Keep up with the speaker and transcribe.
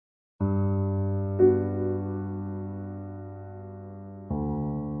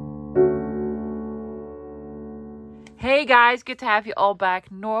Hey guys, good to have you all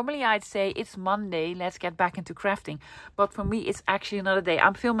back. Normally I'd say it's Monday, let's get back into crafting. But for me it's actually another day.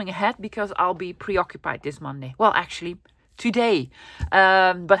 I'm filming ahead because I'll be preoccupied this Monday. Well, actually today.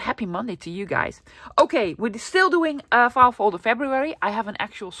 But happy Monday to you guys. Okay, we're still doing file folder February. I have an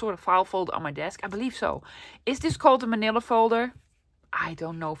actual sort of file folder on my desk. I believe so. Is this called a manila folder? I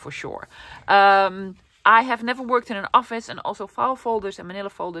don't know for sure. I have never worked in an office, and also file folders and manila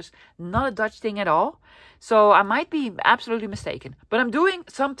folders, not a Dutch thing at all. So I might be absolutely mistaken. But I'm doing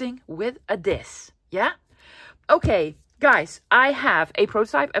something with this. Yeah? Okay, guys, I have a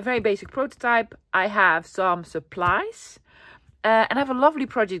prototype, a very basic prototype. I have some supplies. And I have a lovely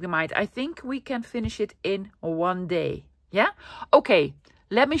project in mind. I think we can finish it in one day. Yeah? Okay,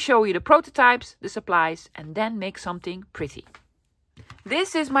 let me show you the prototypes, the supplies, and then make something pretty.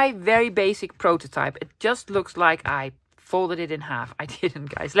 This is my very basic prototype. It just looks like I folded it in half. I didn't,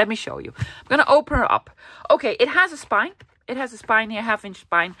 guys. Let me show you. I'm going to open her up. Okay, it has a spine. It has a spine here, half-inch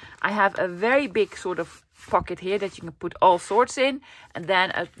spine. I have a very big sort of pocket here that you can put all sorts in. And then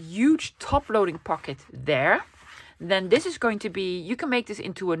a huge top-loading pocket there. Then this is going to be, you can make this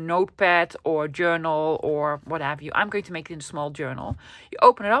into a notepad or journal or what have you. I'm going to make it in a small journal. You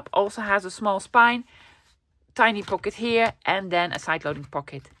open it up, also has a small spine. Tiny pocket here, and then a side-loading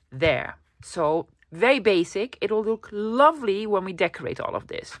pocket there. So very basic. It will look lovely when we decorate all of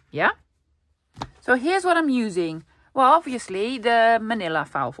this. Yeah? So here's what I'm using. Well, obviously the manila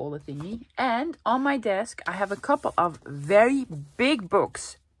file folder thingy. And on my desk I have a couple of very big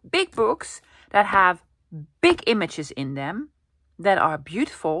books. Big books that have big images in them that are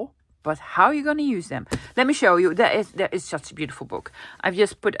beautiful. But how are you going to use them? Let me show you. There is such a beautiful book. I've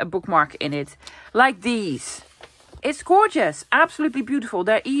just put a bookmark in it. Like these. It's gorgeous. Absolutely beautiful.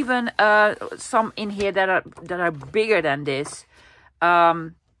 There are even some in here that are bigger than this.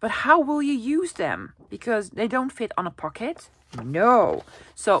 But how will you use them? Because they don't fit on a pocket. No.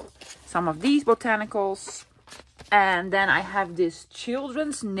 So some of these botanicals. And then I have this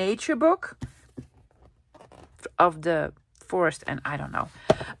children's nature book of the forest, and I don't know.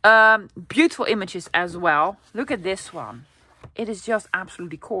 Beautiful images as well. Look at this one. It is just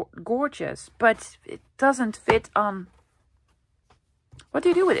absolutely gorgeous, but it doesn't fit on. What do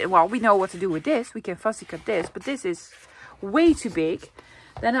you do with it? Well, we know what to do with this. We can fussy cut this, but this is way too big.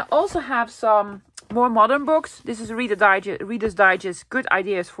 Then I also have some more modern books. This is a Reader's Digest, good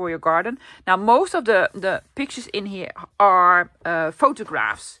ideas for your garden. Now, most of the pictures in here are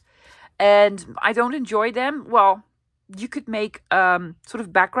photographs, and I don't enjoy them. Well, you could make sort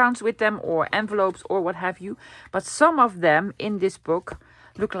of backgrounds with them or envelopes or what have you. But some of them in this book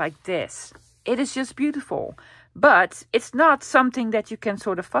look like this. It is just beautiful. But it's not something that you can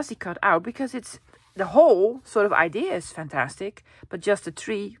sort of fussy cut out because it's the whole sort of idea is fantastic. But just a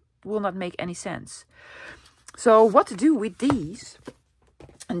tree will not make any sense. So what to do with these?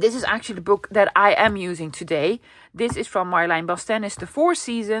 And this is actually the book that I am using today. This is from Marjolein Bastenis, The Four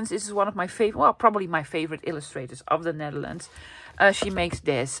Seasons. This is one of my favorite, well, probably my favorite illustrators of the Netherlands. She makes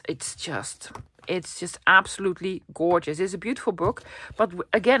this. It's just absolutely gorgeous. It's a beautiful book, but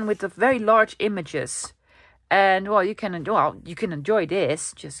again with the very large images. And well, you can enjoy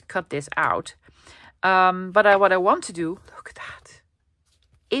this. Just cut this out. But what I want to do, look at that,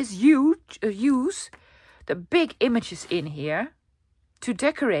 is use the big images in here to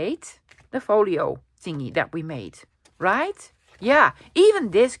decorate the folio thingy that we made, right? Yeah, even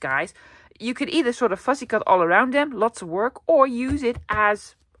this, guys, you could either sort of fussy cut all around them, lots of work, or use it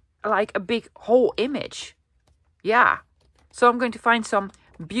as like a big whole image. Yeah, so I'm going to find some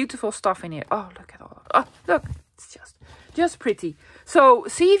beautiful stuff in here. Oh, look at all. Oh, look, it's just pretty. So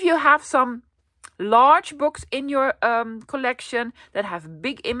see if you have some large books in your collection that have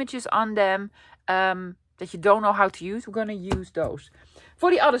big images on them that you don't know how to use. We're going to use those.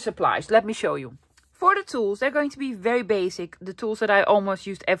 For the other supplies, let me show you. For the tools, they're going to be very basic. The tools that I almost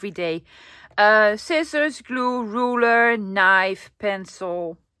used every day. Scissors, glue, ruler, knife,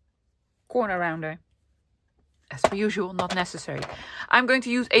 pencil, corner rounder. As per usual, not necessary. I'm going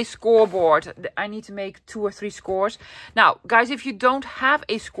to use a scoreboard. I need to make 2 or 3 scores. Now, guys, if you don't have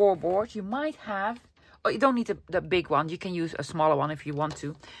a scoreboard, you might have... Oh, you don't need the big one. You can use a smaller one if you want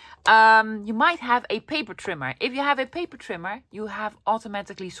to. You might have a paper trimmer. If you have a paper trimmer, you have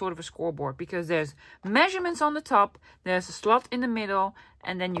automatically sort of a scoreboard because there's measurements on the top, there's a slot in the middle,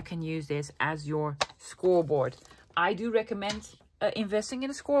 and then you can use this as your scoreboard. I do recommend investing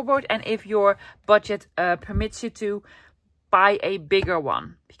in a scoreboard, and if your budget permits you to, buy a bigger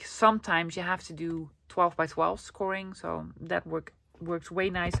one because sometimes you have to do 12 by 12 scoring, so that works way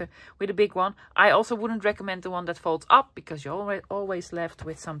nicer with a big one. I also wouldn't recommend the one that folds up because you're always left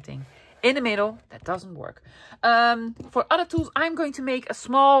with something in the middle, that doesn't work. For other tools, I'm going to make a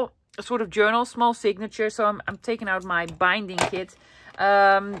small sort of journal, small signature. So I'm taking out my binding kit.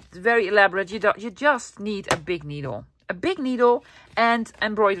 Very elaborate. You just need a big needle. A big needle and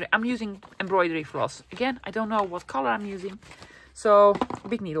embroidery. I'm using embroidery floss. Again, I don't know what color I'm using. So,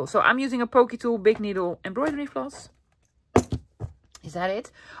 big needle. So I'm using a pokey tool, big needle, embroidery floss. Is that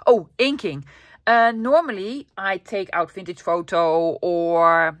it? Oh, inking. Normally, I take out vintage photo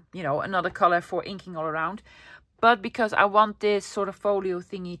or, you know, another color for inking all around. But because I want this sort of folio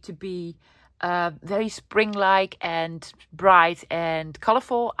thingy to be very spring-like and bright and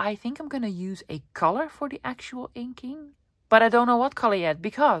colorful, I think I'm going to use a color for the actual inking. But I don't know what color yet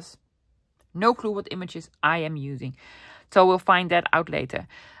because no clue what images I am using. So we'll find that out later.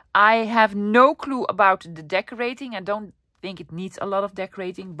 I have no clue about the decorating. I don't think it needs a lot of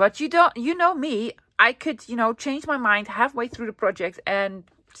decorating, but you know me, I could, you know, change my mind halfway through the project and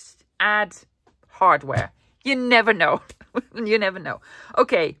add hardware. You never know. You never know.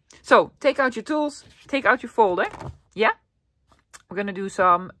 Okay, so take out your tools, take out your folder. Yeah, we're gonna do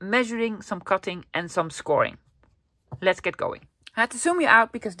some measuring, some cutting and some scoring. Let's get going. I had to zoom you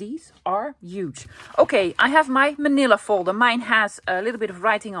out because these are huge. Okay, I have my manila folder. Mine has a little bit of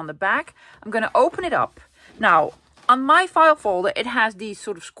writing on the back. I'm gonna open it up. Now, on my file folder, it has these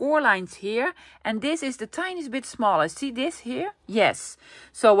sort of score lines here. And this is the tiniest bit smaller. See this here? Yes.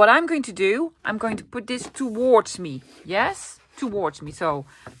 So what I'm going to do, I'm going to put this towards me. Yes? Towards me. So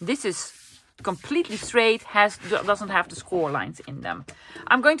this is completely straight, doesn't have the score lines in them.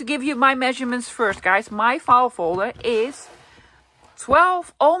 I'm going to give you my measurements first, guys. My file folder is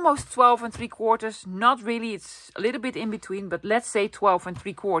 12, almost 12 3/4. Not really, it's a little bit in between, but let's say 12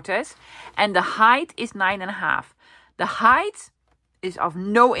 3/4. And the height is 9.5. The height is of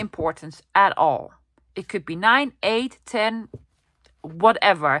no importance at all. It could be 9, 8, 10,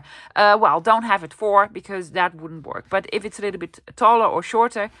 whatever. Well, don't have it 4 because that wouldn't work. But if it's a little bit taller or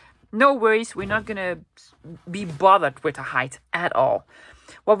shorter, no worries. We're not going to be bothered with the height at all.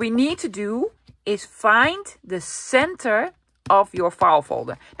 What we need to do is find the center of your file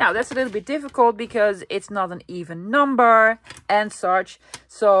folder. Now, that's a little bit difficult because it's not an even number and such.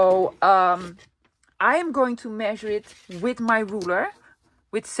 So, I am going to measure it with my ruler,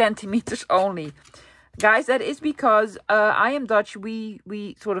 with centimeters only. Guys, that is because I am Dutch.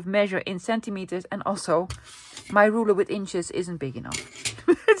 We sort of measure in centimeters, and also my ruler with inches isn't big enough.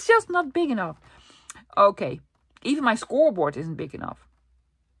 It's just not big enough. Okay, even my scoreboard isn't big enough.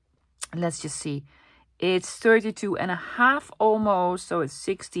 Let's just see. It's 32.5 almost, so it's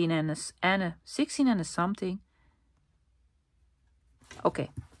 16 and a something. Okay.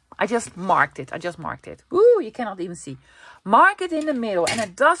 I just marked it. Ooh, you cannot even see. Mark it in the middle. And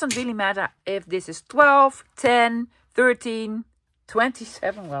it doesn't really matter if this is 12, 10, 13,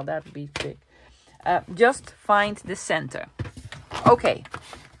 27. Well, that would be big. Just find the center. Okay.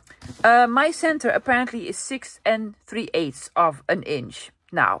 My center apparently is 6 3/8 of an inch.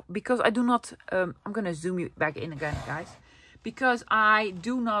 Now, because I do not... I'm going to zoom you back in again, guys. Because I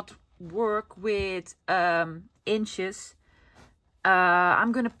do not work with inches...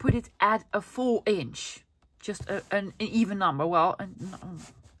 I'm going to put it at a full inch. Just an even number. Well,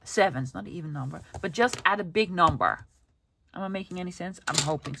 7 is not an even number. But just add a big number. Am I making any sense? I'm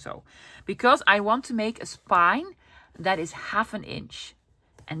hoping so. Because I want to make a spine that is 1/2 inch.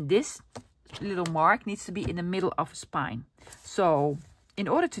 And this little mark needs to be in the middle of a spine. So, in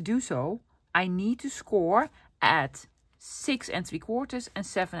order to do so, I need to score at 6 3/4 and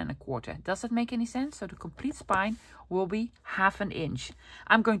 7 1/4. Does that make any sense? So the complete spine will be 1/2 inch.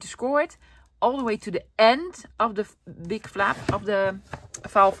 I'm going to score it all the way to the end of the big flap of the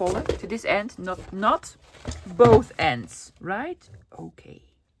file folder. To this end, not both ends, right? Okay.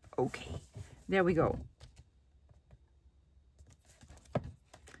 There we go.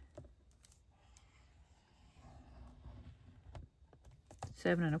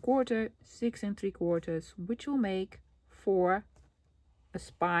 Seven 1/4, 6 3/4, which will make for a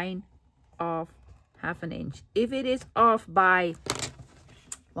spine of 1/2 inch. If it is off by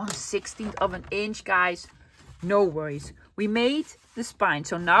 1/16 of an inch, guys, no worries. We made the spine,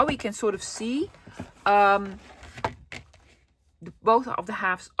 so now we can sort of see both of the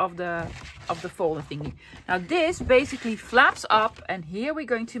halves of the folder thingy. Now this basically flaps up, and here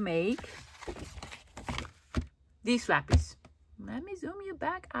we're going to make these flappies. Let me zoom you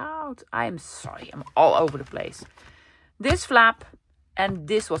back out. I am sorry, I'm all over the place. This flap, and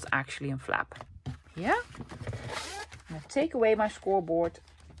this was actually a flap. Yeah? I'm going to take away my scoreboard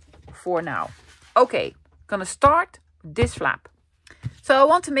for now. Okay, gonna start this flap. So I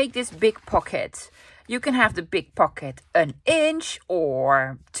want to make this big pocket. You can have the big pocket 1 inch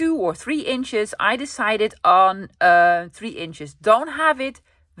or 2 or 3 inches. I decided on 3 inches. Don't have it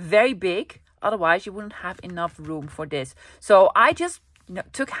very big, otherwise you wouldn't have enough room for this. So I just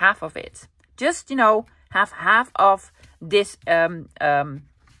took half of it. Just, have half of this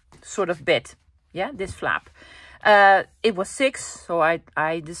sort of bit. Yeah, this flap. It was 6, so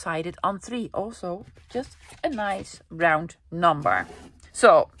I decided on 3. Also, just a nice round number.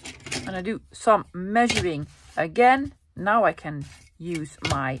 So, I'm going to do some measuring again. Now I can use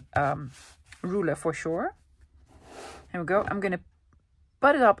my ruler for sure. Here we go. I'm going to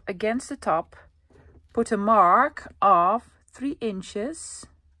put it up against the top. Put a mark of 3 inches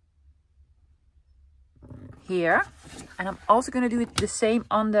here. And I'm also going to do it the same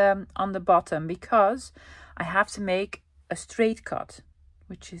on the bottom, because I have to make a straight cut,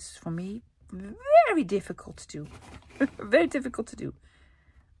 which is for me very difficult to do. Very difficult to do.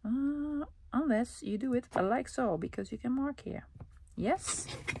 Unless you do it like so, because you can mark here. Yes.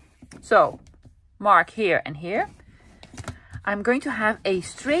 So, mark here and here. I'm going to have a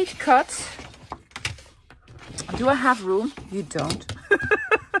straight cut. Do I have room? You don't.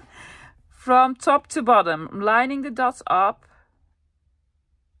 From top to bottom. I'm lining the dots up.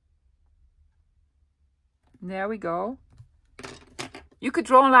 There we go. You could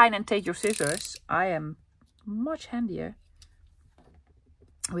draw a line and take your scissors. I am much handier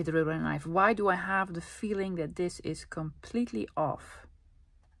with the ruler and knife. Why do I have the feeling that this is completely off?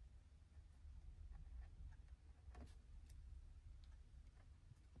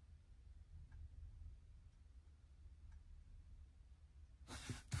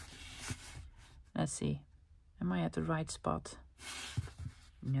 Let's see. Am I at the right spot?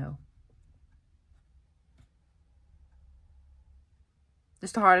 No. This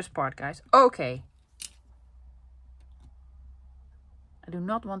is the hardest part, guys. Okay. I do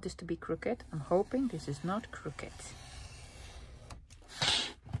not want this to be crooked. I'm hoping this is not crooked.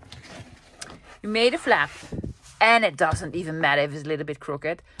 You made a flap. And it doesn't even matter if it's a little bit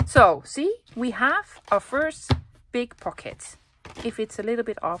crooked. So, see? We have our first big pocket. If it's a little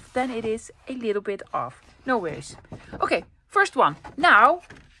bit off, then it is a little bit off. No worries. Okay, first one. Now,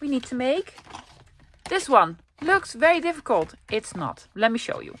 we need to make this one. Looks very difficult. It's not. Let me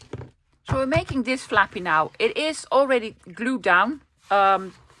show you. So we're making this flappy now. It is already glued down,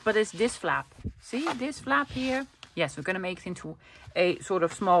 but it's this flap. See this flap here? Yes, we're going to make it into a sort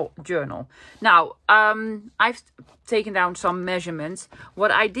of small journal. Now, I've taken down some measurements.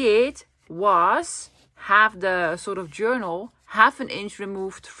 What I did was have the sort of journal 1/2 inch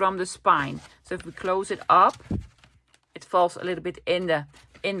removed from the spine. So if we close it up, it falls a little bit in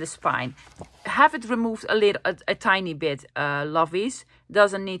the spine. Have it removed a tiny bit, lovies.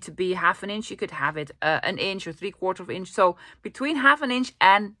 Doesn't need to be 1/2 inch. You could have it 1 inch or 3/4 inch. So between 1/2 inch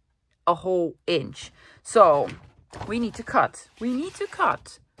and a whole inch. So we need to cut. We need to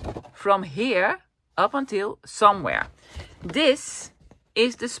cut from here up until somewhere. This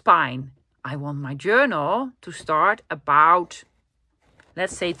is the spine. I want my journal to start about,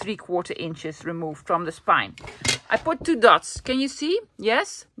 let's say, 3/4 inches removed from the spine. I put 2 dots. Can you see?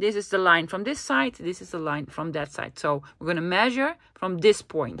 Yes, this is the line from this side. This is the line from that side. So we're going to measure from this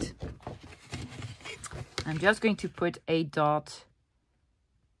point. I'm just going to put a dot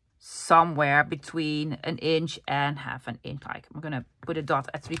somewhere between 1 inch and 1/2 inch. Like, I'm going to put a dot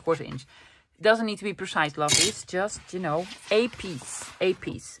at 3/4 inch. It doesn't need to be precise, lovelies. Just, a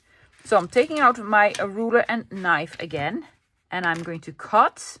piece. So I'm taking out my ruler and knife again. And I'm going to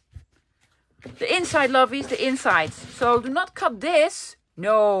cut the inside, lovies, the inside. So do not cut this.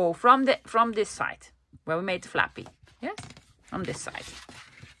 No, from this side where we made the flappy. Yes, from this side.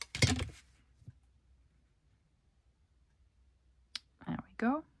 There we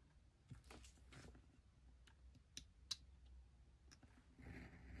go.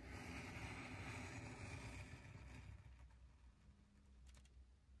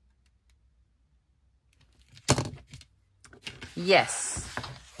 Yes.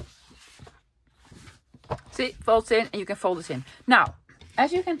 See, folds in and you can fold this in. Now,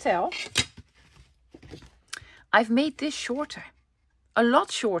 as you can tell, I've made this shorter. A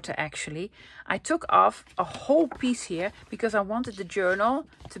lot shorter, actually. I took off a whole piece here because I wanted the journal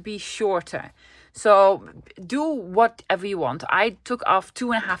to be shorter. So do whatever you want. I took off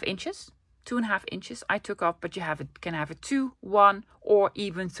 2.5 inches. 2.5 inches I took off, but you can have it 2, 1, or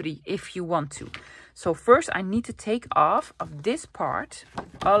even 3 if you want to. So first I need to take off of this part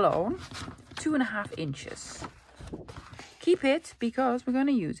alone 2.5 inches. Keep it because we're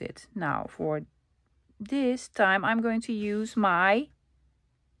going to use it. Now for this time I'm going to use my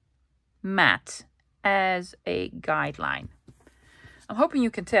mat as a guideline. I'm hoping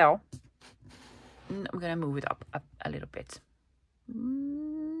you can tell I'm going to move it up a little bit.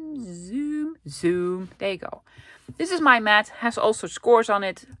 Zoom, zoom. There you go. This is my mat. Has also scores on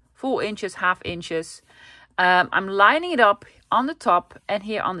it. Full inches, half inches. I'm lining it up on the top and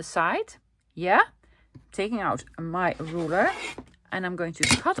here on the side. Yeah. Taking out my ruler. And I'm going to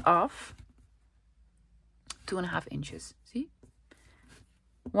cut off 2.5 inches. See?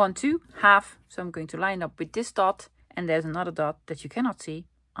 1, 2, half. So I'm going to line up with this dot. And there's another dot that you cannot see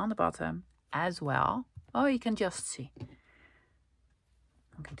on the bottom as well. Oh, you can just see.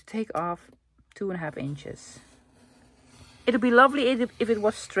 I'm going to take off 2.5 inches. It'll be lovely if it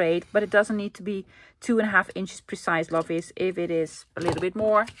was straight, but it doesn't need to be 2.5 inches precise, lovies. If it is a little bit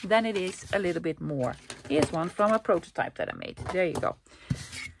more, then it is a little bit more. Here's one from a prototype that I made. There you go.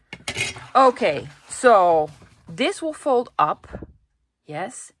 Okay, so this will fold up.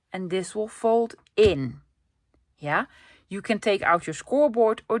 Yes, and this will fold in. Yeah, you can take out your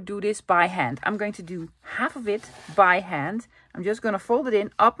scoreboard or do this by hand. I'm going to do half of it by hand. I'm just going to fold it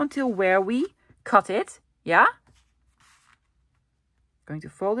in up until where we cut it. Yeah. Going to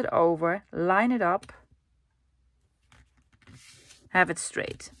fold it over, line it up, have it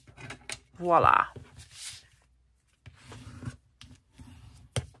straight. Voila.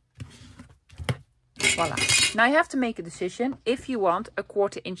 Voila. Now you have to make a decision if you want a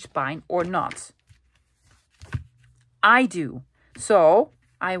 1/4 inch spine or not. I do. So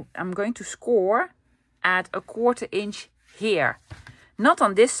I'm going to score at a 1/4 inch here. Not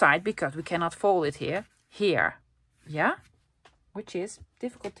on this side because we cannot fold it here. Here. Yeah? Which is a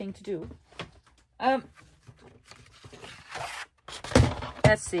difficult thing to do.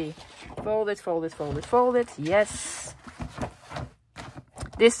 Let's see. Fold it, fold it, fold it, fold it. Yes.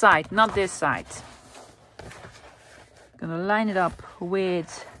 This side, not this side. Gonna line it up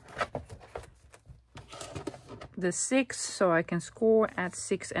with the 6 so I can score at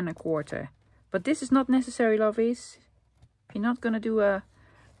 6 1/4. But this is not necessary, lovies. If you're not gonna do a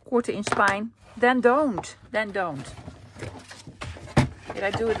 1/4 inch spine, then don't. Then don't. Did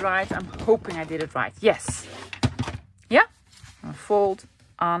I do it right? I'm hoping I did it right. Yes. Yeah. I'll fold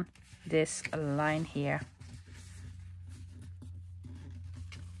on this line here.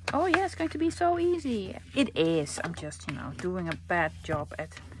 Oh yeah, it's going to be so easy. It is. I'm just, doing a bad job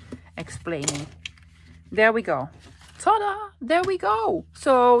at explaining. There we go. Ta-da! There we go.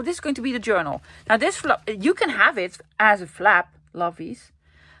 So this is going to be the journal. Now this flap, you can have it as a flap, lovies.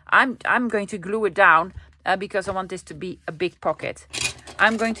 I'm going to glue it down because I want this to be a big pocket.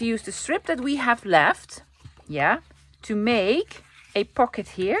 I'm going to use the strip that we have left, yeah, to make a pocket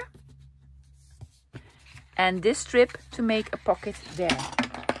here. And this strip to make a pocket there.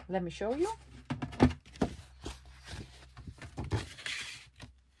 Let me show you.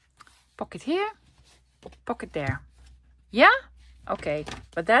 Pocket here, pocket there. Yeah? Okay,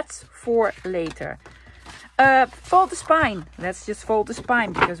 but that's for later. Fold the spine. Let's just fold the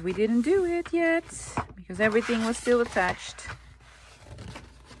spine because we didn't do it yet. Because everything was still attached.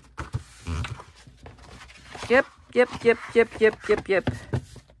 Yep.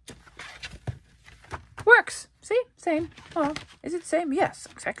 Works. See? Same. Oh, is it the same? Yes,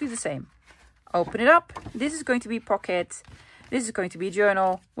 exactly the same. Open it up. This is going to be a pocket. This is going to be a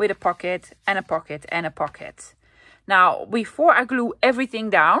journal with a pocket and a pocket and a pocket. Now, before I glue everything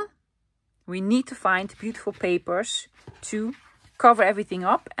down, we need to find beautiful papers to cover everything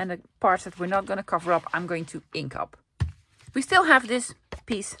up. And the parts that we're not going to cover up, I'm going to ink up. We still have this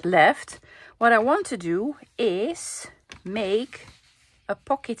piece left. What I want to do is make a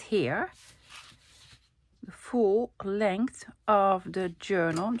pocket here. The full length of the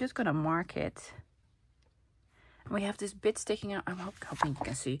journal. I'm just going to mark it. We have this bit sticking out. I'm hoping you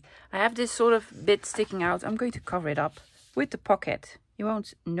can see. I have this sort of bit sticking out. I'm going to cover it up with the pocket. You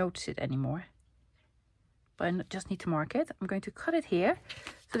won't notice it anymore. But I just need to mark it. I'm going to cut it here.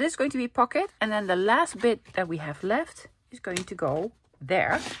 So this is going to be pocket. And then the last bit that we have left is going to go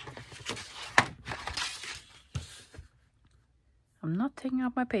there. I'm not taking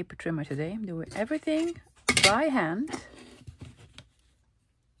out my paper trimmer today. I'm doing everything by hand.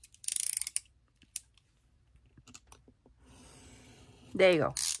 There you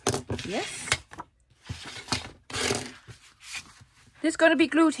go. Yes. This is going to be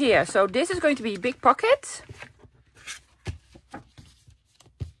glued here. So this is going to be a big pocket.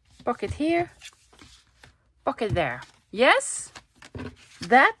 Pocket here. Pocket there. Yes.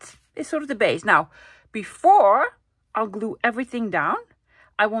 That is sort of the base. Now, before I'll glue everything down,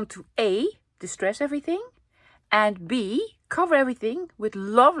 I want to A, distress everything, and B, cover everything with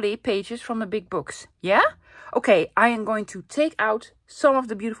lovely pages from the big books. Yeah? Okay, I am going to take out some of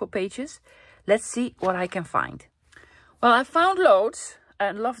the beautiful pages. Let's see what I can find. Well, I found loads. I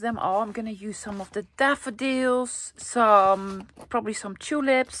love them all. I'm gonna use some of the daffodils, probably some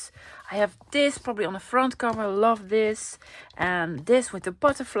tulips. I have this probably on the front cover. Love this, and this with the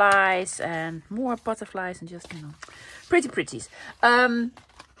butterflies and more butterflies and just, you know, pretty pretties.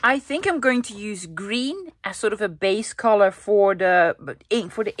 I think I'm going to use green as sort of a base color for the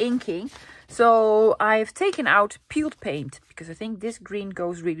inking. So I've taken out peeled paint because I think this green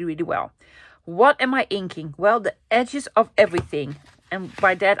goes really, really well. What am I inking? Well, the edges of everything. And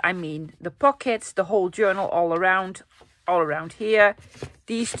by that I mean the pockets, the whole journal all around here,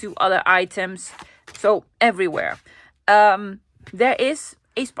 these two other items, so everywhere. There is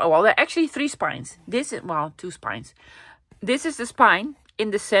a spine. Well, there are actually 3 spines. This is, well, 2 spines. This is the spine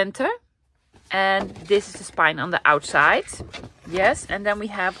in the center, and this is the spine on the outside. Yes, and then we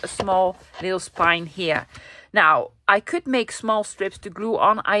have a small little spine here. Now, I could make small strips to glue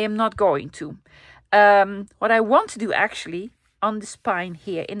on. I am not going to. What I want to do actually on the spine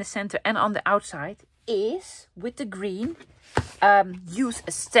here in the center and on the outside is, with the green, use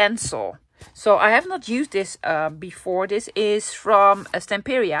a stencil. So I have not used this before. This is from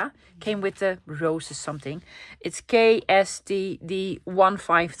Stamperia. Came with the roses something. It's KSTD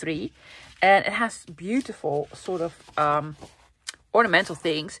 153. And it has beautiful sort of ornamental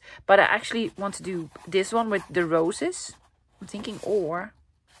things. But I actually want to do this one with the roses. I'm thinking, or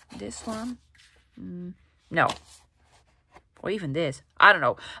this one. No. Or even this. I don't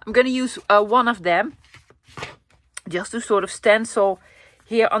know. I'm going to use one of them. Just to sort of stencil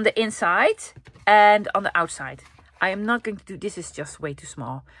here on the inside and on the outside. I am not going to do, this is just way too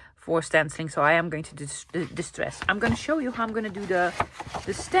small for stenciling. So I am going to do distress. I'm going to show you how I'm going to do the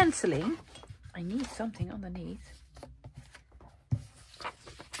stenciling. I need something underneath.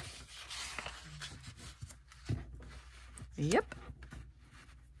 Yep.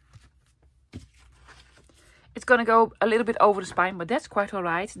 It's going to go a little bit over the spine, but that's quite all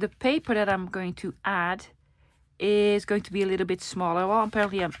right. The paper that I'm going to add is going to be a little bit smaller. Well,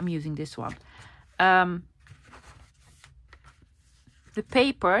 apparently I'm using this one. The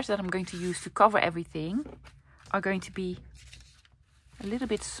papers that I'm going to use to cover everything are going to be a little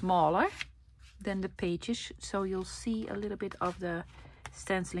bit smaller than the pages. So you'll see a little bit of the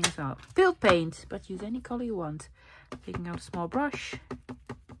stenciling as well. Peeled paint, but use any color you want. Taking out a small brush.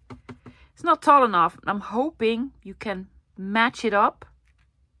 It's not tall enough. I'm hoping you can match it up.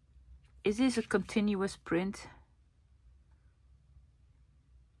 Is this a continuous print?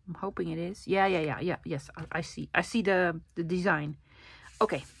 I'm hoping it is. Yeah. Yes, I see. I see the design.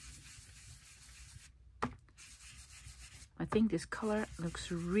 Okay. I think this color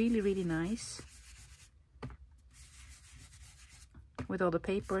looks really, really nice. With all the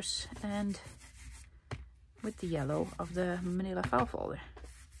papers and with the yellow of the manila file folder.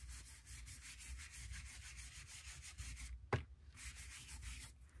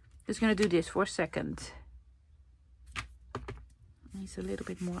 Just going to do this for a second. Needs a little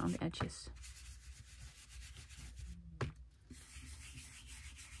bit more on the edges.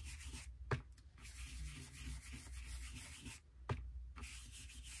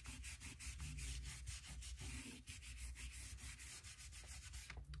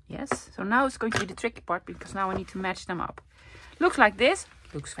 Yes, so now it's going to be the tricky part because now I need to match them up. Looks like this,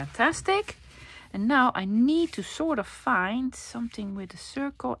 looks fantastic. And now I need to sort of find something where the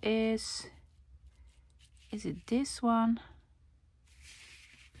circle is. Is it this one?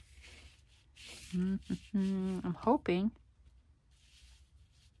 I'm hoping.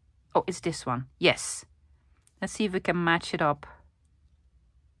 Oh, it's this one. Yes. Let's see if we can match it up.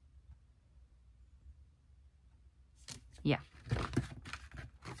 Yeah.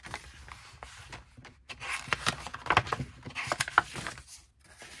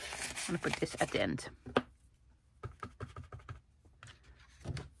 I'm going to put this at the end.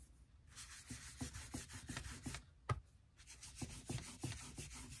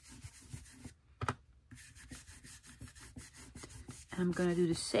 And I'm going to do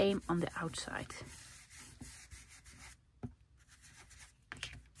the same on the outside.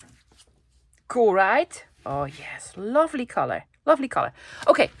 Cool, right? Oh yes, lovely color. Lovely color.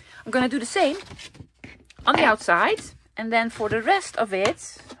 Okay, I'm going to do the same on the outside. And then for the rest of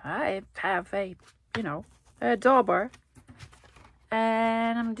it, I have a, you know, a dauber.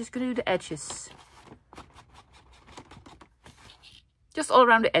 And I'm just going to do the edges. Just all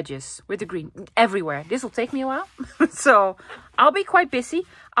around the edges with the green. Everywhere. This will take me a while. So I'll be quite busy.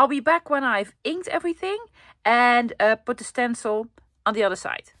 I'll be back when I've inked everything. And put the stencil on the other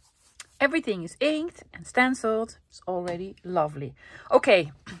side. Everything is inked and stenciled. It's already lovely.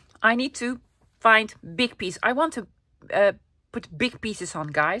 Okay. I need to find big piece. I want to put big pieces on,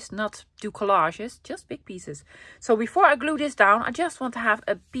 guys, not do collages, just big pieces. So before I glue this down, I just want to have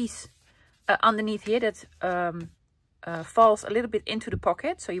a piece underneath here that falls a little bit into the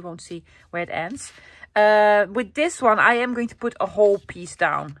pocket, so you won't see where it ends. With this one, I am going to put a whole piece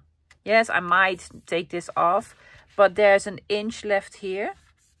down. Yes, I might take this off, but there's an inch left here.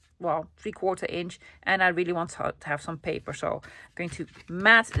 Well, 3/4 inch, and I really want to have some paper, so I'm going to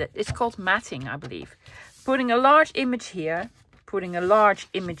mat. It's called matting, I believe. Putting a large image here, putting a large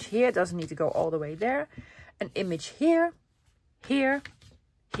image here. Doesn't need to go all the way there. An image here, here,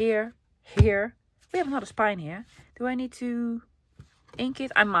 here, here. We have another spine here. Do I need to ink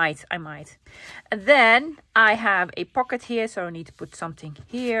it? I might. And then I have a pocket here, so I need to put something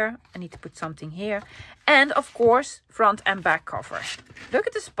here. I need to put something here. And of course, front and back cover. Look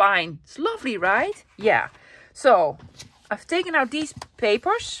at the spine. It's lovely, right? Yeah. So I've taken out these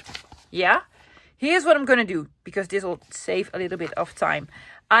papers. Yeah. Here's what I'm going to do, because this will save a little bit of time.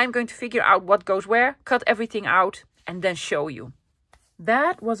 I'm going to figure out what goes where, cut everything out, and then show you.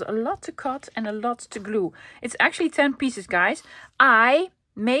 That was a lot to cut and a lot to glue. It's actually 10 pieces, guys. I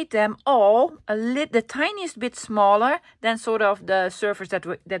made them all the tiniest bit smaller than sort of the surface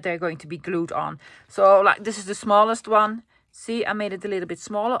that they're going to be glued on. So like this is the smallest one. See, I made it a little bit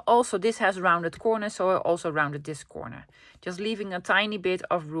smaller. Also, this has rounded corners, so I also rounded this corner. Just leaving a tiny bit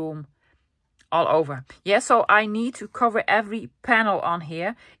of room all over. Yeah, so I need to cover every panel on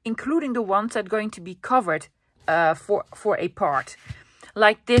here, including the ones that are going to be covered for a part.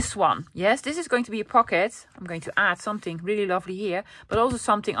 Like this one. Yes, this is going to be a pocket. I'm going to add something really lovely here, but also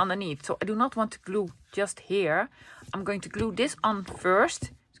something underneath. So I do not want to glue just here. I'm going to glue this on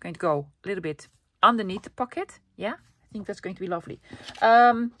first. It's going to go a little bit underneath the pocket. Yeah, I think that's going to be lovely.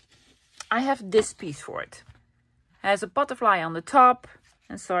 I have this piece for it. It has a butterfly on the top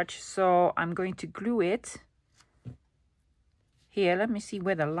and such. So I'm going to glue it here. Let me see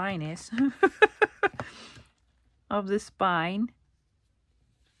where the line is of the spine.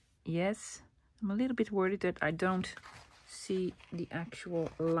 Yes, I'm a little bit worried that I don't see the actual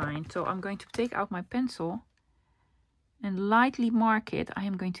line. So I'm going to take out my pencil and lightly mark it. I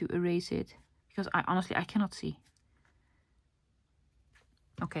am going to erase it because I cannot see.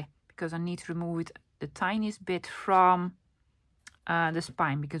 Okay, because I need to remove it the tiniest bit from the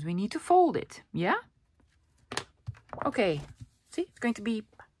spine, because we need to fold it. Yeah? Okay, see, it's going to be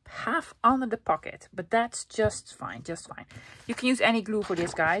half under the pocket, but that's just fine, just fine. You can use any glue for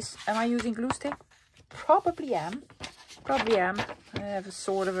this, guys. Am I using glue stick? Probably am. I have a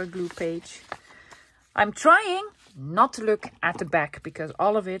sort of a glue page. I'm trying not to look at the back because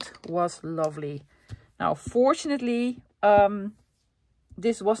all of it was lovely. Now, fortunately,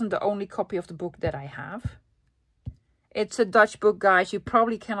 this wasn't the only copy of the book that I have. It's a Dutch book, guys. You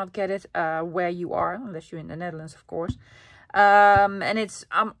probably cannot get it where you are, unless you're in the Netherlands, of course. And it's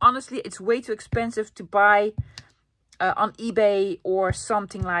honestly, it's way too expensive to buy on eBay or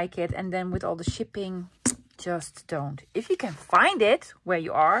something like it. And then with all the shipping, just don't. If you can find it where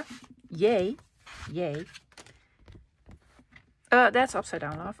you are, yay, yay. That's upside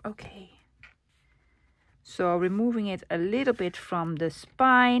down, love. Okay. So removing it a little bit from the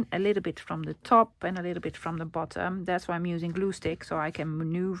spine, a little bit from the top, and a little bit from the bottom. That's why I'm using glue stick, so I can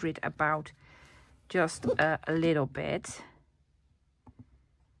maneuver it about just a little bit.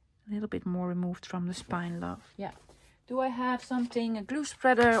 A little bit more removed from the spine, love. Yeah. Do I have something, a glue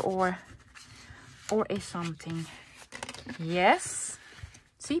spreader or a something? Yes.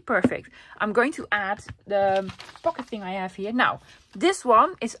 See, perfect. I'm going to add the pocket thing I have here. Now, this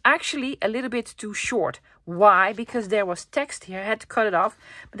one is actually a little bit too short. Why? Because there was text here. I had to cut it off,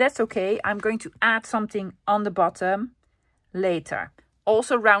 but that's okay. I'm going to add something on the bottom later.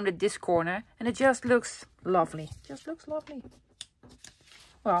 Also rounded this corner, and it just looks lovely. Just looks lovely.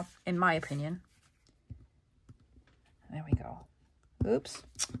 Well, in my opinion. There we go. Oops.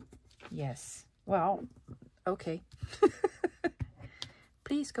 Yes. Well, okay.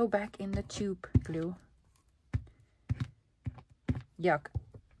 Please go back in the tube glue. Yuck.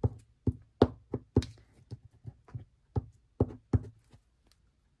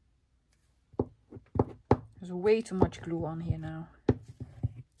 There's way too much glue on here now.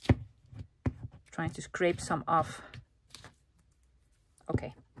 Trying to scrape some off.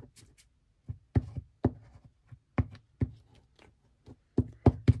 Okay.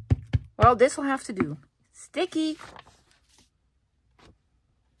 Well, this will have to do. Sticky.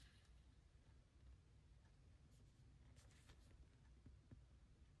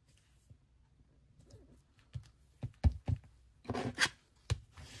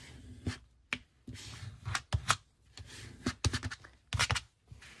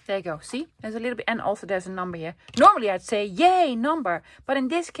 There you go. See, there's a little bit, and also there's a number here. Normally I'd say, yay, number. But in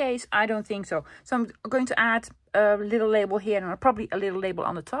this case, I don't think so. So I'm going to add a little label here and probably a little label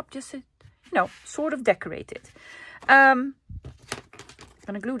on the top, just to, you know, sort of decorate it. I'm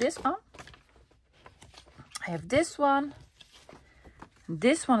going to glue this on. I have this one.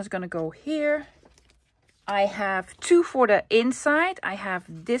 This one is going to go here. I have two for the inside. I have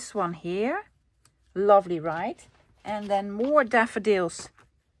this one here. Lovely, right? And then more daffodils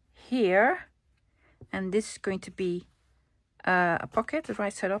here. And this is going to be a pocket. The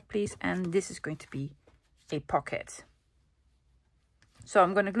right side up, please. And this is going to be a pocket. So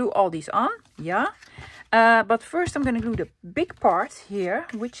I'm going to glue all these on. Yeah. But first I'm going to glue the big part here,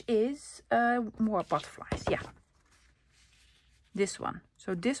 which is more butterflies. Yeah. This one.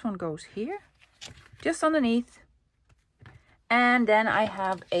 So this one goes here, just underneath. And then I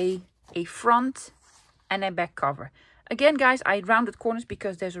have a front and a back cover. Again, guys, I rounded corners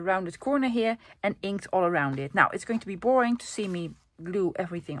because there's a rounded corner here and inked all around it. Now, it's going to be boring to see me glue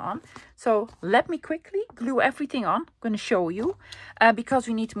everything on. So let me quickly glue everything on. I'm going to show you because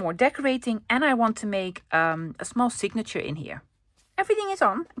we need more decorating and I want to make a small signature in here. Everything is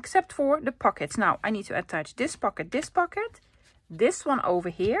on except for the pockets. Now, I need to attach this pocket, this one over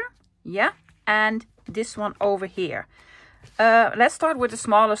here. Yeah, and this one over here. Let's start with the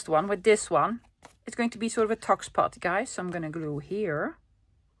smallest one, with this one. It's going to be sort of a tuck spot, guys. So I'm going to glue here.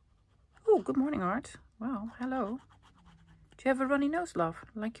 Oh, good morning, Art. Wow, hello. Do you have a runny nose, love?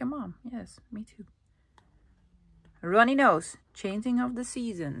 Like your mom? Yes, me too. Runny nose, changing of the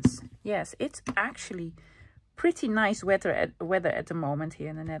seasons. Yes, it's actually pretty nice weather at the moment here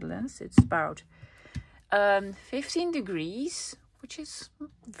in the Netherlands. It's about 15 degrees, which is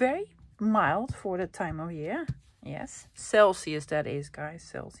very mild for the time of year. Yes, Celsius that is, guys,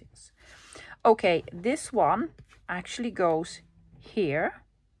 Celsius. Okay, this one actually goes here.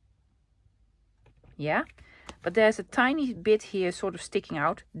 Yeah, but there's a tiny bit here sort of sticking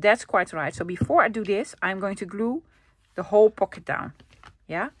out. That's quite right. So before I do this, I'm going to glue the whole pocket down.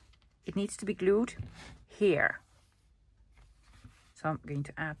 Yeah, it needs to be glued here. So I'm going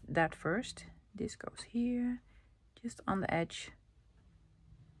to add that first. This goes here, just on the edge.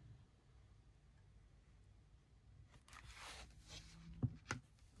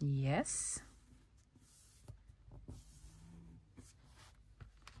 Yes.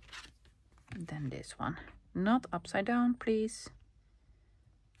 Then this one, not upside down, please.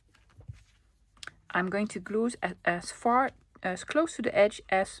 I'm going to glue as close to the edge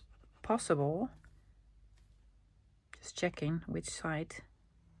as possible. Just checking which side.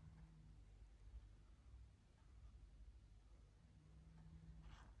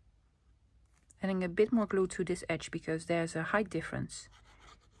 Adding a bit more glue to this edge because there's a height difference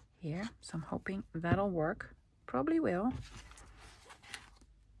here. So I'm hoping that'll work. Probably will.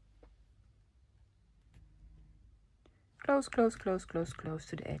 Close, close, close, close, close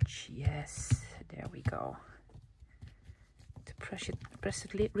to the edge. Yes, there we go. To press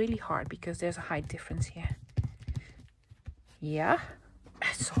it really hard because there's a height difference here. Yeah,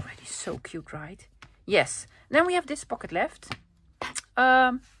 it's already so cute, right? Yes. Then we have this pocket left.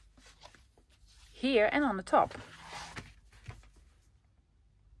 Here and on the top.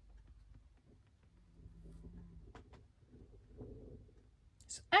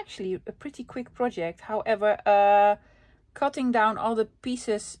 It's actually a pretty quick project. However, cutting down all the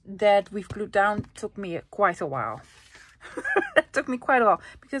pieces that we've glued down took me quite a while. It took me quite a while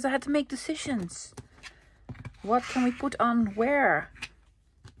because I had to make decisions. What can we put on where?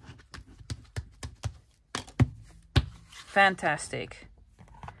 Fantastic.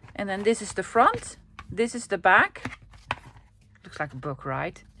 And then this is the front. This is the back. Looks like a book,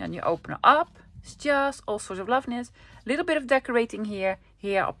 right? And you open it up. It's just all sorts of loveliness. A little bit of decorating here.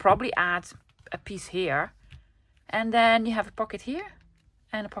 Here, I'll probably add a piece here. And then you have a pocket here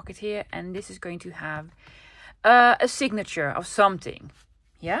and a pocket here. And this is going to have a signature of something.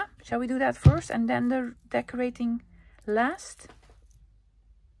 Yeah? Shall we do that first and then the decorating last?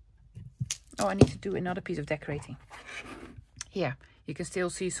 Oh, I need to do another piece of decorating. Here, you can still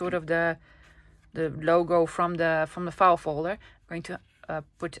see sort of the logo from the file folder. I'm going to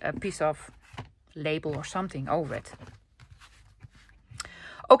put a piece of label or something over it.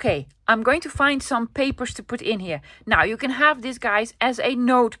 Okay, I'm going to find some papers to put in here. Now, you can have this, guys, as a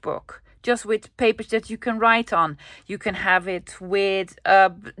notebook, just with papers that you can write on. You can have it with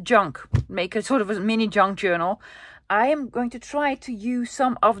junk, make a sort of a mini junk journal. I am going to try to use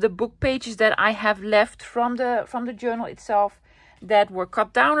some of the book pages that I have left from the journal itself that were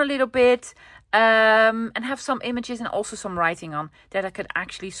cut down a little bit, and have some images and also some writing on that I could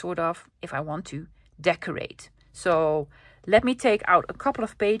actually sort of, if I want to, decorate. So let me take out a couple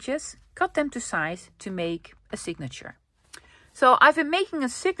of pages, cut them to size to make a signature. So I've been making a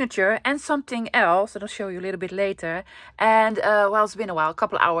signature and something else that I'll show you a little bit later. And well, it's been a while, a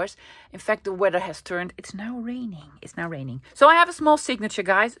couple of hours. In fact, the weather has turned. It's now raining. It's now raining. So I have a small signature,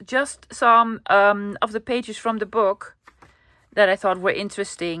 guys. Just some of the pages from the book that I thought were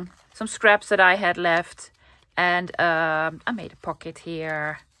interesting. Some scraps that I had left. And I made a pocket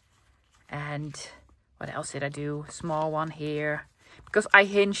here. And what else did I do? A small one here. Because I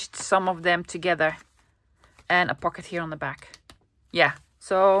hinged some of them together. And a pocket here on the back. Yeah,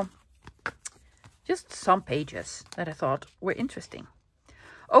 so just some pages that I thought were interesting.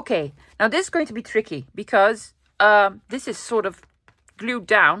 Okay, now this is going to be tricky because this is sort of glued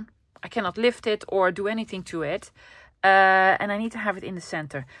down. I cannot lift it or do anything to it. And I need to have it in the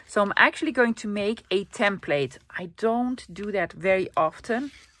center. So I'm actually going to make a template. I don't do that very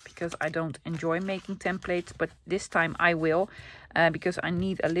often because I don't enjoy making templates. But this time I will. Because I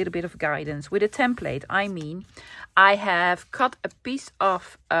need a little bit of guidance. With a template, I mean, I have cut a piece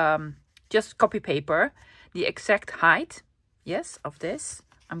of just copy paper, the exact height, yes, of this.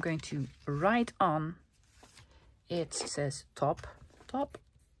 I'm going to write on, it says top.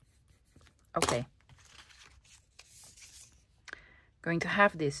 Okay. Going to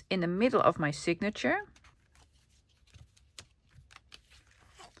have this in the middle of my signature.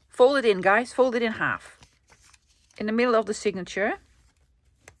 Fold it in, guys, fold it in half. In the middle of the signature.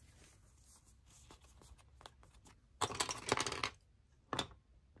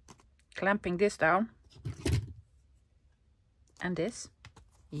 Clamping this down. And this.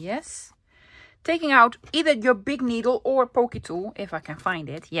 Yes. Taking out either your big needle or pokey tool, if I can find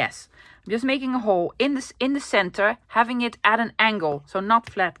it. Yes. I'm just making a hole in the center, having it at an angle. So not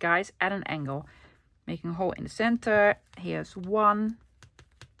flat, guys, at an angle. Making a hole in the center. Here's one.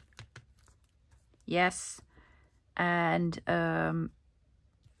 Yes. And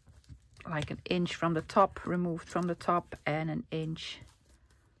like an inch from the top, removed from the top, and an inch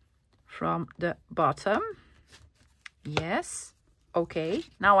from the bottom. Yes. Okay,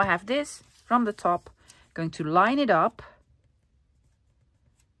 now I have this from the top. Going to line it up.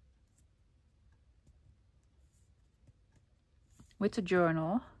 With the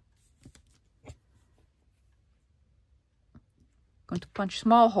journal. Going to punch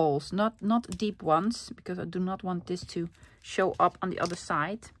small holes, not deep ones, because I do not want this to show up on the other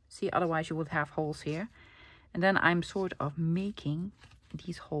side. See, otherwise you would have holes here. And then I'm sort of making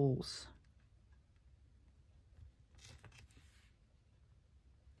these holes.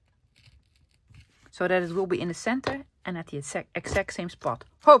 So that it will be in the center and at the exact same spot,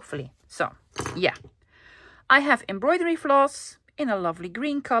 hopefully. So, yeah. I have embroidery floss in a lovely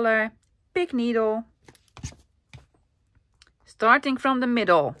green color, big needle. Starting from the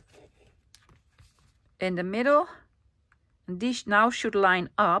middle. In the middle. And these now should line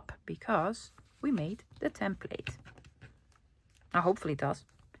up because we made the template. Now hopefully it does.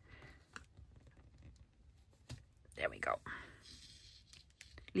 There we go.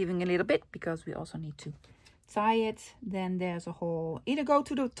 Leaving a little bit because we also need to tie it. Then there's a hole. Either go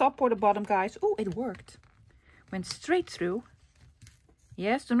to the top or the bottom, guys. Oh, it worked. Went straight through.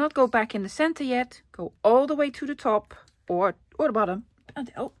 Yes, do not go back in the center yet. Go all the way to the top. Or the bottom.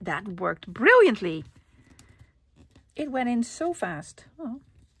 And, oh, that worked brilliantly. It went in so fast. Oh,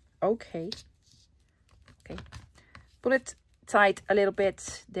 okay. Okay. Pull it tight a little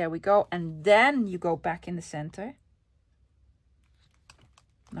bit. There we go. And then you go back in the center.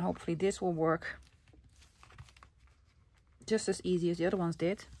 Now hopefully this will work. Just as easy as the other ones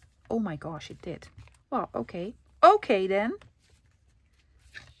did. Oh my gosh, it did. Well, okay. Okay then.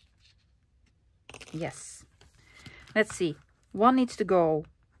 Yes. Let's see. One needs to go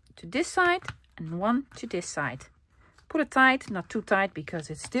to this side and one to this side. Put it tight, not too tight because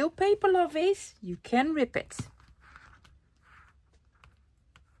it's still paper, lovies. You can rip it.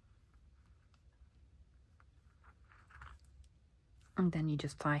 And then you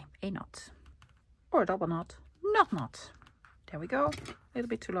just tie a knot. Or a double knot. Knot. There we go. A little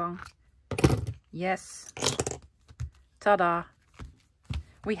bit too long. Yes. Ta-da.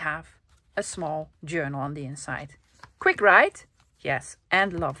 We have a small journal on the inside. Quick, right? Yes,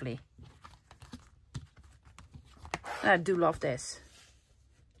 and lovely. I do love this.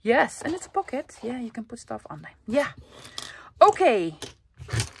 Yes, and it's a pocket. Yeah, you can put stuff on there. Yeah. Okay.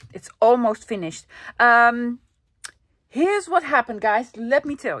 It's almost finished. Here's what happened, guys. Let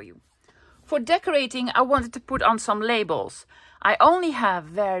me tell you. For decorating, I wanted to put on some labels. I only have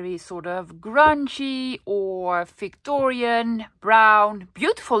very sort of grungy or Victorian, brown,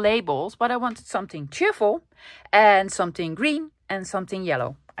 beautiful labels, but I wanted something cheerful and something green and something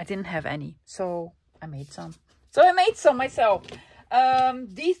yellow. I didn't have any, so I made some. So I made some myself.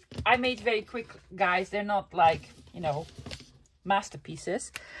 These I made very quick, guys. They're not like, you know,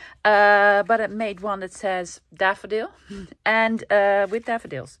 masterpieces. But I made one that says daffodil and with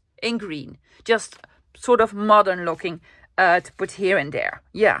daffodils in green. Just sort of modern looking to put here and there.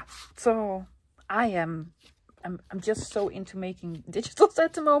 Yeah. So I'm just so into making digitals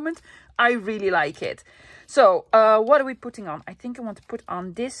at the moment. I really like it. So what are we putting on? I think I want to put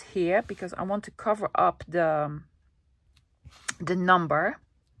on this here because I want to cover up the number.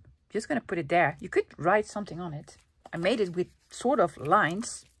 Just gonna put it there. You could write something on it. I made it with sort of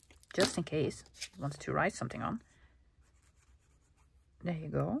lines just in case you wanted to write something on. There you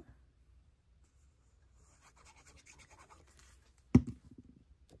go.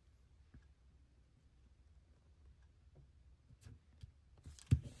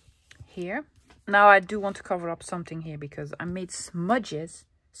 Here. Now I do want to cover up something here because I made smudges.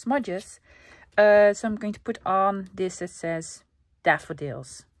 So I'm going to put on this that says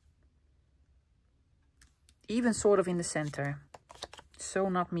daffodils. Even sort of in the center. So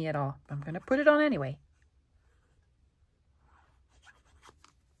not me at all. But I'm going to put it on anyway.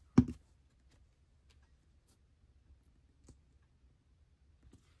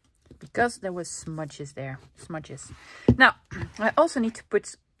 Because there was smudges there. Smudges. Now, I also need to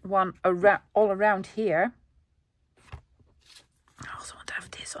put one all around here. I also want to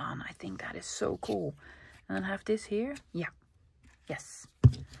have this on. I think that is so cool. And then have this here. Yeah. Yes.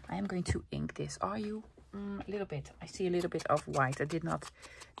 I am going to ink this. Are you? A little bit. I see a little bit of white. I did not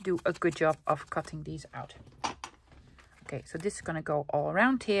do a good job of cutting these out. Okay, so this is going to go all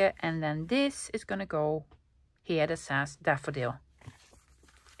around here. And then this is going to go here that says daffodil.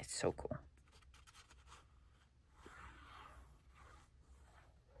 It's so cool.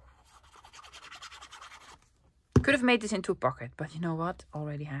 Could have made this into a pocket, but you know what?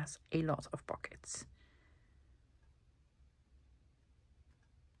 Already has a lot of pockets.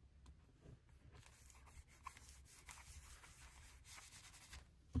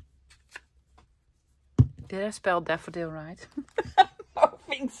 Did I spell daffodil right? I don't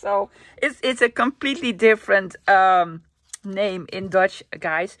think so. It's a completely different name in Dutch,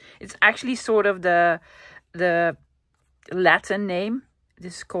 guys. It's actually sort of the Latin name.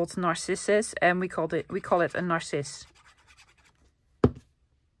 This is called narcissus, and we call it a narciss.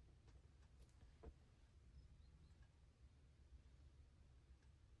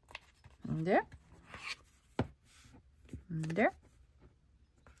 There, there,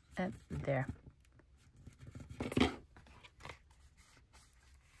 and there.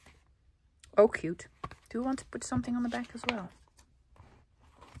 Oh, cute. Do you want to put something on the back as well?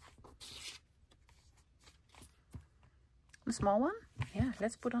 A small one? Yeah,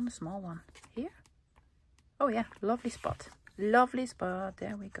 let's put on a small one. Here? Oh yeah, lovely spot. Lovely spot.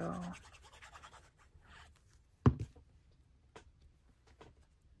 There we go.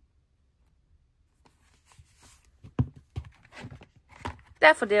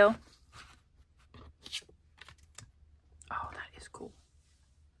 Daffodil. Oh, that is cool.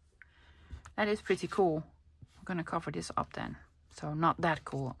 That is pretty cool. I'm gonna cover this up then. So not that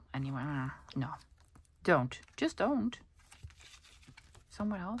cool anyway. No. Don't. Just don't.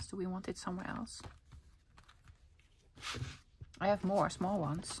 Somewhere else? Do we want it somewhere else? I have more small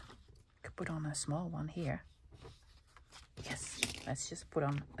ones. I could put on a small one here. Yes. Let's just put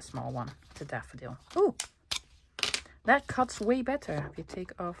on a small one. The daffodil. Ooh. That cuts way better if you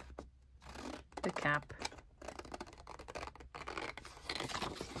take off the cap.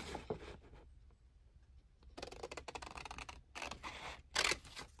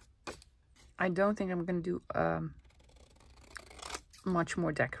 I don't think I'm going to do much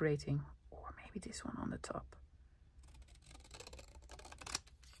more decorating. Or maybe this one on the top.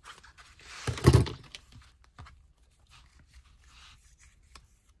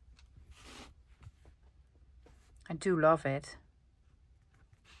 I do love it.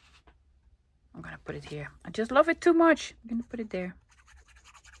 I'm going to put it here. I just love it too much. I'm going to put it there.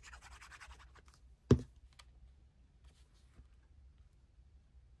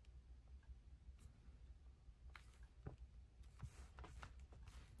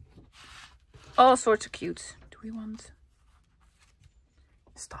 All sorts of cute. Do we want?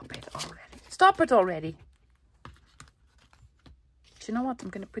 Stop it already. Stop it already. Do you know what? I'm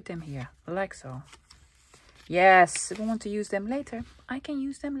going to put them here. Like so. Yes, if I want to use them later, I can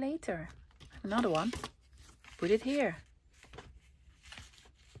use them later. Another one. Put it here.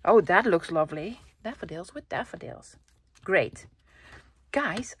 Oh, that looks lovely. Daffodils with daffodils. Great.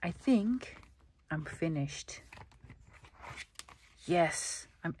 Guys, I think I'm finished. Yes,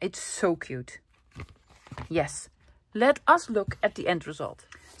 it's so cute. Yes, let us look at the end result.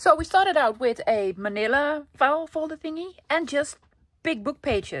 So we started out with a manila file folder thingy and just big book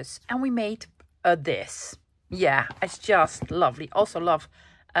pages. And we made this. Yeah, it's just lovely. Also love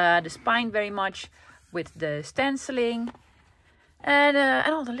the spine very much with the stenciling and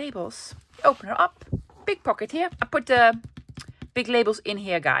all the labels. Open her up. Big pocket here. I put the big labels in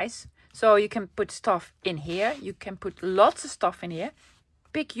here, guys. So you can put stuff in here. You can put lots of stuff in here.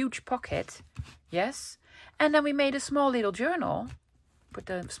 Big, huge pocket. Yes. And then we made a small little journal. Put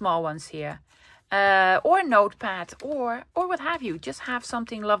the small ones here. Or a notepad or what have you. Just have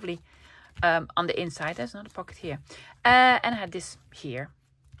something lovely on the inside. There's another pocket here. And I had this here.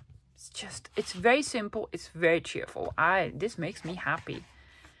 It's very simple. It's very cheerful. This makes me happy.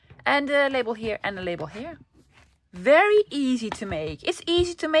 And a label here and a label here. Very easy to make. It's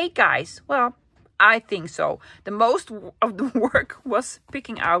easy to make, guys. Well, I think so. The most of the work was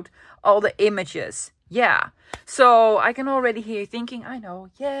picking out all the images. Yeah. So I can already hear you thinking, I know,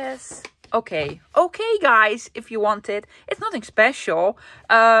 yes. Okay, guys, if you want it. It's nothing special,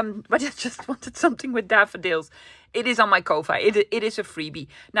 but I just wanted something with daffodils. It is on my Ko-fi. It is a freebie.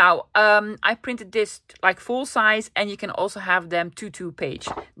 Now, I printed this like full size, and you can also have them 2 page.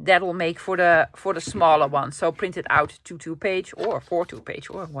 That'll make for the smaller one. So print it out 2 page or 4 page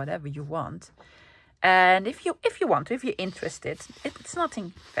or whatever you want. And if you're interested, it's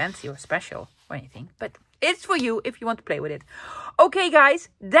nothing fancy or special or anything, but it's for you if you want to play with it. Okay, guys,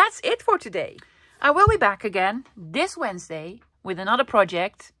 that's it for today. I will be back again this Wednesday with another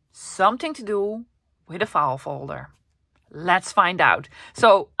project, something to do with a file folder. Let's find out.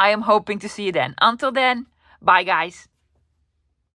 So I am hoping to see you then. Until then, bye, guys.